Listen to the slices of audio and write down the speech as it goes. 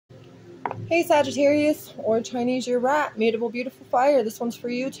Hey Sagittarius, or Chinese Your Rat, mutable beautiful fire. This one's for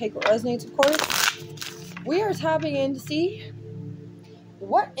you. Take what resonates, of course. We are tapping in to see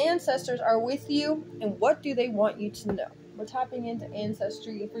what ancestors are with you and what do they want you to know. We're tapping into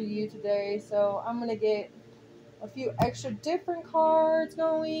ancestry for you today, so I'm going to get a few extra different cards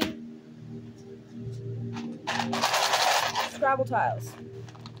going. Scrabble tiles.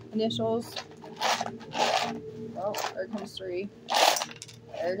 Initials. Oh, there comes 3.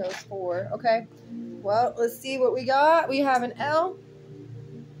 There goes 4. Okay. Well, let's see what we got. We have an L.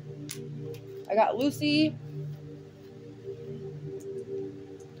 I got Lucy.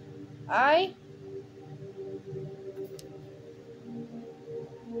 I.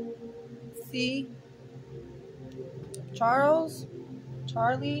 C. Charles.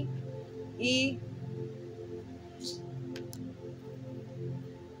 Charlie. E.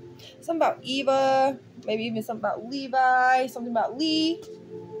 Something about Eva. Maybe even something about Levi. Something about Lee.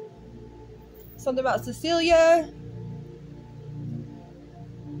 Something about Cecilia.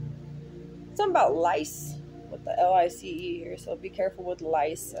 Something about lice with the LICE here, so be careful with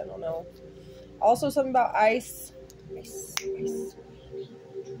lice. I don't know. Also something about ice.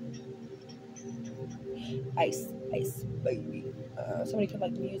 Ice, baby. Somebody could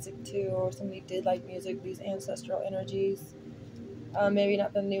like music too, or somebody did like music, these ancestral energies. Maybe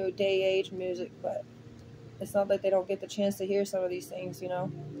not the new day age music, but it's not that they don't get the chance to hear some of these things, you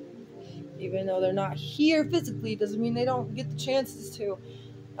know. Even though they're not here physically, doesn't mean they don't get the chances to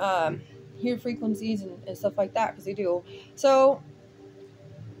hear frequencies and stuff like that, because they do. So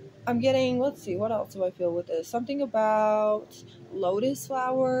I'm getting, let's see, what else do I feel with this? Something about lotus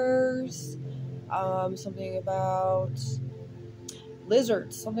flowers, something about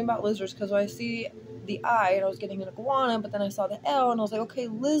lizards, because I see the I and I was getting an iguana, but then I saw the L and I was like, okay,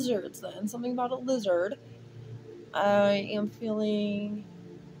 lizards then, something about a lizard. I am feeling,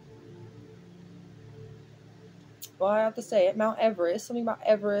 well, I have to say it, Mount Everest, something about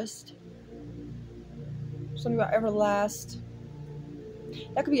Everest. Something about Everlast.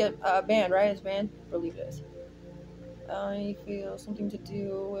 That could be a band, right? It's a band? I believe it is. I feel something to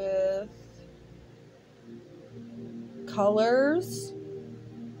do with colors.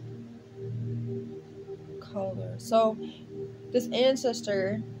 So, this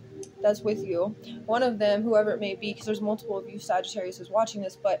ancestor that's with you, one of them, whoever it may be, because there's multiple of you Sagittarius who's watching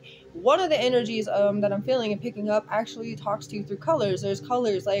this, but one of the energies that I'm feeling and picking up actually talks to you through colors. There's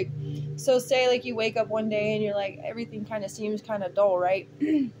colors, like, so say like you wake up one day and you're like, everything kind of seems kind of dull, right?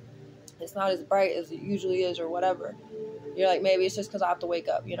 It's not as bright as it usually is or whatever. You're like, maybe it's just because I have to wake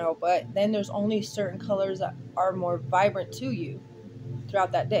up, you know, but then there's only certain colors that are more vibrant to you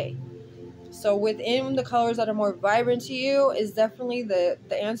throughout that day. So within the colors that are more vibrant to you is definitely the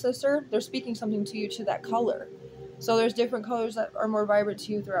ancestor. They're speaking something to you to that color. So there's different colors that are more vibrant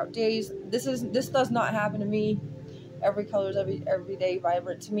to you throughout days. This does not happen to me. Every color is every day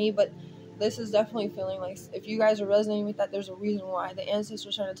vibrant to me, but this is definitely feeling like if you guys are resonating with that, there's a reason why. The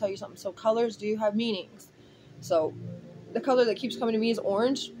ancestors are trying to tell you something. So colors do have meanings. So the color that keeps coming to me is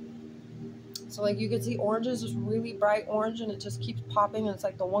orange. So like you can see orange is just really bright orange and it just keeps popping and it's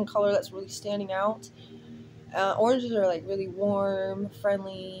like the one color that's really standing out. Oranges are like really warm,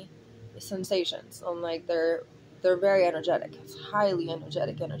 friendly sensations. And like they're very energetic. It's highly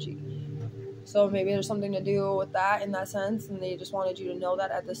energetic energy. So maybe there's something to do with that in that sense, and they just wanted you to know that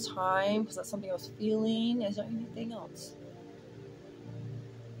at this time because that's something I was feeling. Is there anything else?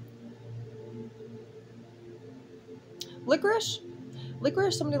 Licorice?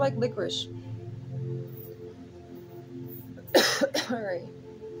 Licorice? Somebody like licorice. Alright.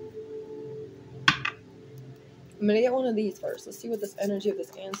 I'm going to get one of these first. Let's see what this energy of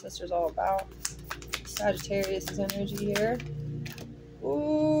this ancestor is all about. Sagittarius' energy here.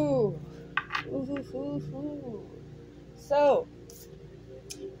 Ooh. Ooh. So,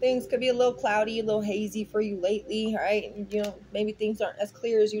 things could be a little cloudy, a little hazy for you lately, right? You know, maybe things aren't as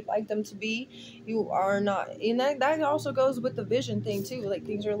clear as you'd like them to be. You are not, and that also goes with the vision thing too. Like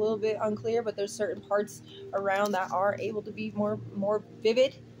things are a little bit unclear, but there's certain parts around that are able to be more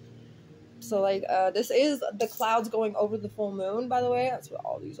vivid. So like this is the clouds going over the full moon, by the way. That's what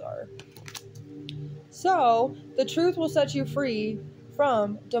all these are. So the truth will set you free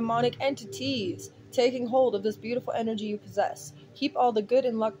from demonic entities taking hold of this beautiful energy you possess. Keep all the good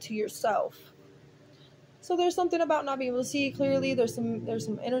and luck to yourself. So there's something about not being able to see clearly. There's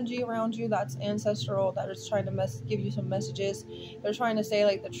some energy around you that's ancestral that is trying to give you some messages. They're trying to say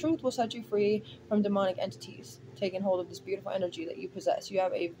like the truth will set you free from demonic entities taking hold of this beautiful energy that you possess. You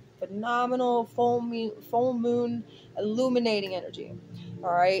have a phenomenal full moon illuminating energy.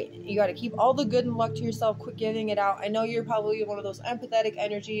 All right, you got to keep all the good and luck to yourself. Quit giving it out. I know you're probably one of those empathetic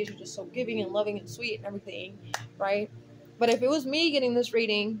energies. You're just so giving and loving and sweet and everything, right? But if it was me getting this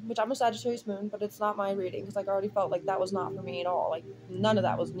reading, which I'm a Sagittarius moon, but it's not my reading, because like I already felt like that was not for me at all. Like none of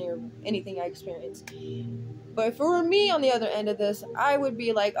that was near anything I experienced. But if it were me on the other end of this, I would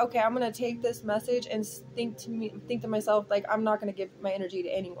be like, okay, I'm gonna take this message and think to myself, like, I'm not gonna give my energy to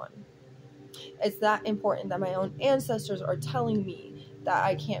anyone. It's that important that my own ancestors are telling me that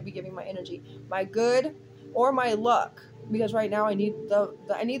I can't be giving my energy, my good or my luck, because right now I need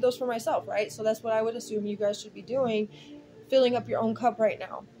I need those for myself, right? So that's what I would assume you guys should be doing, filling up your own cup right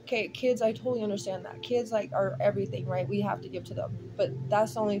now. Okay, kids, I totally understand that. Kids like are everything, right? We have to give to them, but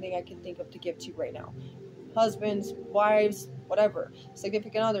that's the only thing I can think of to give to right now. Husbands, wives, whatever,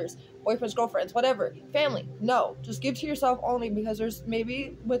 significant others, boyfriends, girlfriends, whatever, family. No, just give to yourself only, because there's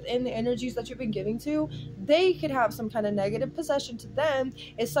maybe within the energies that you've been giving to, they could have some kind of negative possession to them.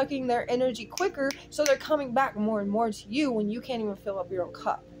 It's sucking their energy quicker, so they're coming back more and more to you when you can't even fill up your own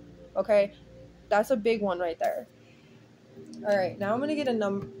cup. Okay, that's a big one right there. All right, now I'm gonna get a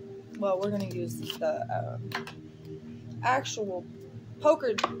number. Well, we're gonna use the actual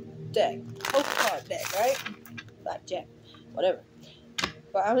poker deck, poker card deck, right? Blackjack, whatever.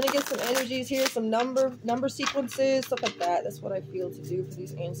 But I'm gonna get some energies here, some number sequences, stuff like that. That's what I feel to do for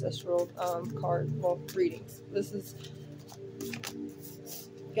these ancestral readings. This is,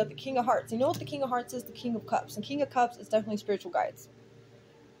 you got the King of Hearts. You know what the King of Hearts is? The King of Cups. And King of Cups is definitely spiritual guides,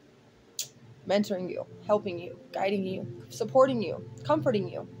 mentoring you, helping you, guiding you, supporting you, comforting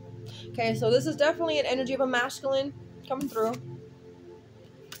you. Okay, so this is definitely an energy of a masculine coming through.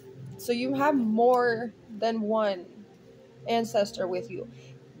 So you have more than one ancestor with you.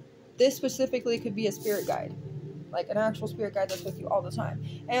 This specifically could be a spirit guide, like an actual spirit guide that's with you all the time.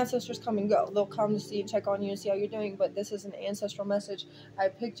 Ancestors come and go. They'll come to see and check on you and see how you're doing, but this is an ancestral message. I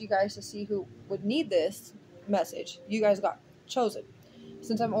picked you guys to see who would need this message. You guys got chosen.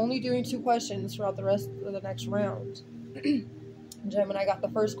 Since I'm only doing 2 questions throughout the rest of the next round, Gemini got the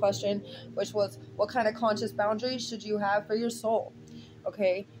first question, which was, what kind of conscious boundaries should you have for your soul?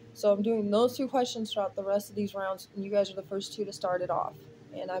 Okay, so I'm doing those 2 questions throughout the rest of these rounds, and you guys are the first 2 to start it off.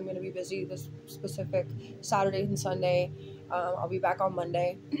 And I'm going to be busy this specific Saturday and Sunday. I'll be back on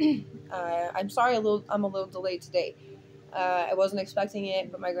Monday. I'm sorry I'm a little delayed today. I wasn't expecting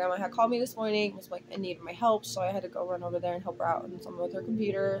it, but my grandma had called me this morning. It was like, in need of my help, so I had to go run over there and help her out and something with her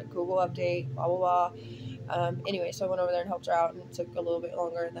computer, Google update, blah, blah, blah. Anyway, so I went over there and helped her out, and it took a little bit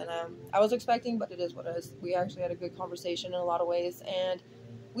longer than I was expecting, but it is what it is. We actually had a good conversation in a lot of ways, and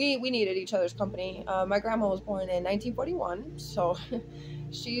we needed each other's company. My grandma was born in 1941, so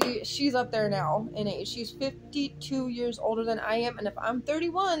she's up there now in age. She's 52 years older than I am, and if I'm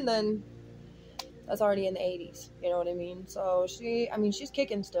 31, then that's already in the 80s, you know what I mean? So she's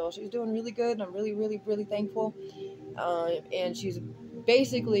kicking still. She's doing really good, and I'm really, really, really thankful. And she's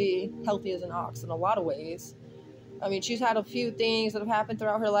basically healthy as an ox in a lot of ways. I mean, she's had a few things that have happened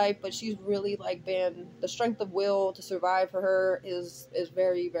throughout her life, but she's really like been, the strength of will to survive for her is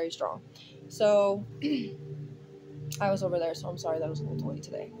very, very strong. So I was over there, so I'm sorry that was a little delayed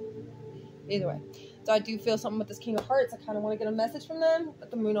today. Either way. So I do feel something with this King of Hearts. I kind of want to get a message from them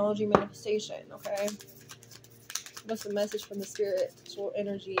with the Moonology manifestation, okay? What's the message from the spiritual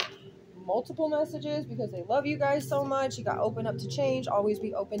energy? Multiple messages, because they love you guys so much. You got open up to change. Always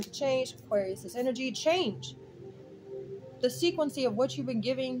be open to change. Aquarius' energy, change. The sequencing of what you've been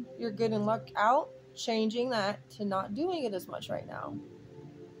giving your good and luck out, changing that to not doing it as much right now.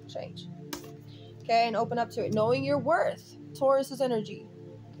 Change. Okay, and open up to it. Knowing your worth. Taurus' energy.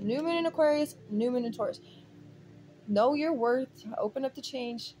 New moon in Aquarius, new moon in Taurus. Know your worth. Open up to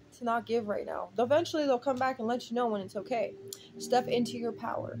change, to not give right now. Eventually, they'll come back and let you know when it's okay. Step into your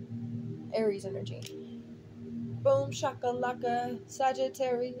power. Aries energy. Boom, shakalaka.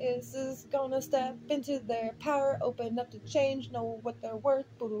 Sagittarius is gonna step into their power. Open up to change. Know what they're worth.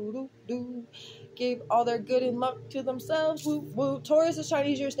 Boo-doo-doo-doo. Give all their good and luck to themselves. Woo woo. Taurus is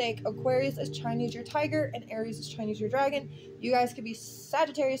Chinese your snake. Aquarius is Chinese your tiger. And Aries is Chinese your dragon. You guys could be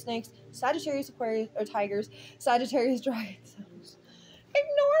Sagittarius snakes, Sagittarius Aquarius or tigers, Sagittarius dragons.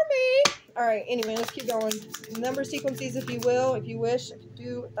 Ignore me. All right. Anyway, let's keep going. Number sequences, if you will, if you wish, if you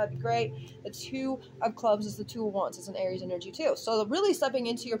do, that'd be great. The 2 of clubs is the 2 of wands. It's an Aries energy too. So really stepping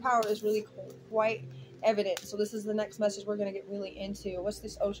into your power is really quite evident. So this is the next message we're gonna get really into. What's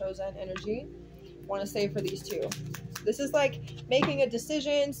this Osho Zen energy? Want to say for these 2. This is like making a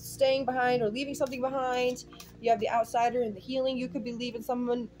decision, staying behind or leaving something behind. You have the outsider and the healing. You could be leaving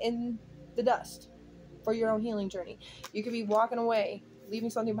someone in the dust for your own healing journey. You could be walking away, leaving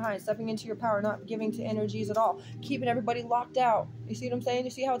something behind, stepping into your power, not giving to energies at all, keeping everybody locked out. You see what I'm saying?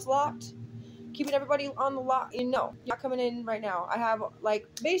 You see how it's locked? Keeping everybody on the lock. You know, you're not coming in right now. I have, like,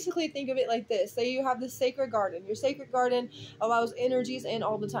 basically think of it like this. Say you have this sacred garden. Your sacred garden allows energies in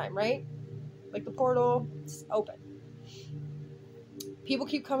all the time, right? Like the portal, it's open. People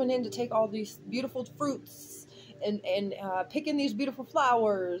keep coming in to take all these beautiful fruits and picking these beautiful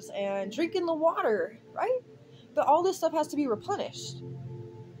flowers and drinking the water, right? But all this stuff has to be replenished.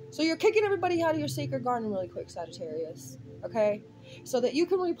 So you're kicking everybody out of your sacred garden really quick, Sagittarius, okay? So that you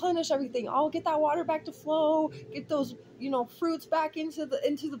can replenish everything. Oh, get that water back to flow. Get those, you know, fruits back into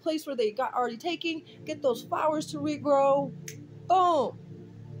the place where they got already taken. Get those flowers to regrow. Boom.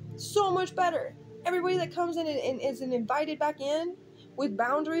 So much better. Everybody that comes in and is invited back in with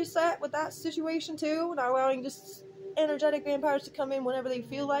boundaries set with that situation too, not allowing just energetic vampires to come in whenever they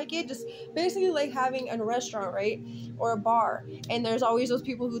feel like it. Just basically like having a restaurant, right? Or a bar. And there's always those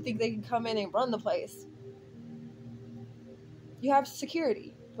people who think they can come in and run the place. You have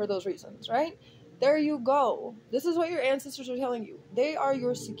security for those reasons, right? There you go. This is what your ancestors are telling you. They are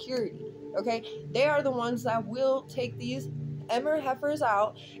your security, okay? They are the ones that will take these Emmer heifers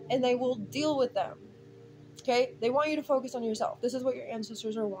out and they will deal with them, okay? They want you to focus on yourself. This is what your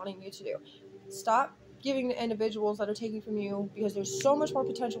ancestors are wanting you to do. Stop giving to individuals that are taking from you, because there's so much more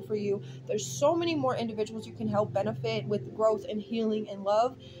potential for you. There's so many more individuals you can help benefit with growth and healing and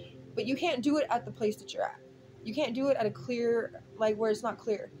love, but you can't do it at the place that you're at. You can't do it at a clear, like where it's not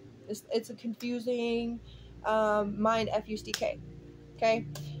clear. It's a confusing mind, F-U-C-K, okay?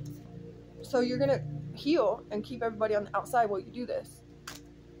 So you're going to heal and keep everybody on the outside while you do this.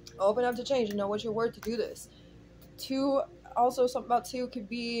 Open up to change and know what's your word to do this. Two, also something about two could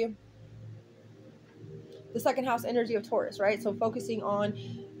be the second house energy of Taurus, right? So focusing on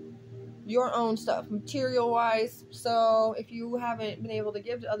your own stuff, material-wise. So if you haven't been able to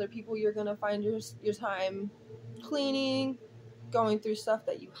give to other people, you're going to find your time cleaning, going through stuff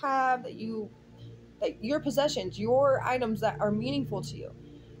that you have, that your possessions, your items that are meaningful to you.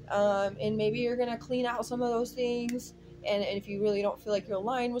 And maybe you're going to clean out some of those things. And if you really don't feel like you're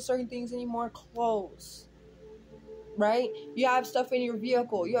aligned with certain things anymore, clothes, right? You have stuff in your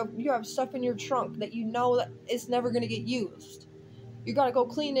vehicle. You have stuff in your trunk that you know that it's never going to get used. You got to go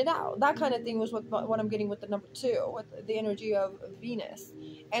clean it out. That kind of thing was what I'm getting with the number 2, with the energy of Venus.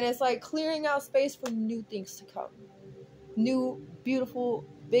 And it's like clearing out space for new things to come. New, beautiful,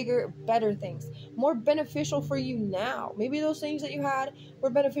 bigger, better things. More beneficial for you now. Maybe those things that you had were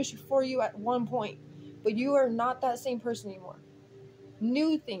beneficial for you at one point, but you are not that same person anymore.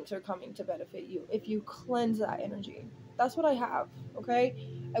 New things are coming to benefit you if you cleanse that energy. That's what I have, okay?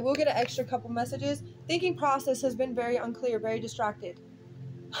 I will get an extra couple messages. Thinking process has been very unclear, very distracted.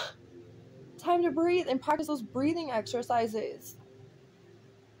 Time to breathe and practice those breathing exercises.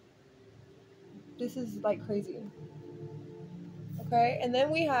 This is like crazy. Okay, and then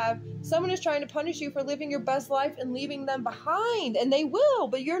we have someone is trying to punish you for living your best life and leaving them behind. And they will,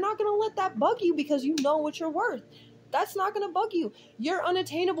 but you're not going to let that bug you because you know what you're worth. That's not going to bug you. You're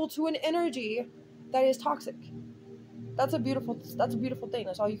unattainable to an energy that is toxic. That's a beautiful thing.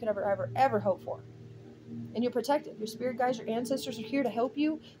 That's all you could ever hope for. And you're protected. Your spirit guides, your ancestors are here to help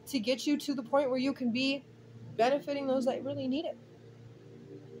you, to get you to the point where you can be benefiting those that really need it.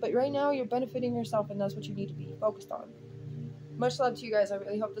 But right now, you're benefiting yourself, and that's what you need to be focused on. Much love to you guys. I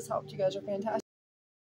really hope this helped. You guys are fantastic.